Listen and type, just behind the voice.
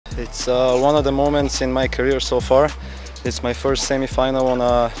It's one of the moments in my career so far. It's my first semi-final on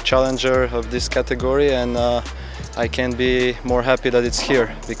a challenger of this category, and I can't be more happy that it's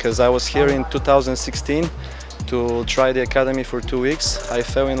here, because I was here in 2016 to try the academy for 2 weeks. I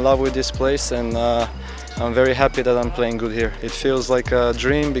fell in love with this place, and I'm very happy that I'm playing good here. It feels like a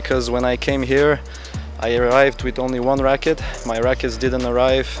dream, because when I came here I arrived with only one racket. My rackets didn't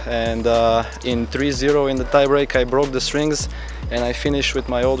arrive, and in 3-0 in the tiebreak I broke the strings and I finished with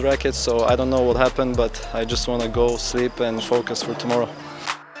my old rackets, so I don't know what happened, but I just want to go sleep and focus for tomorrow.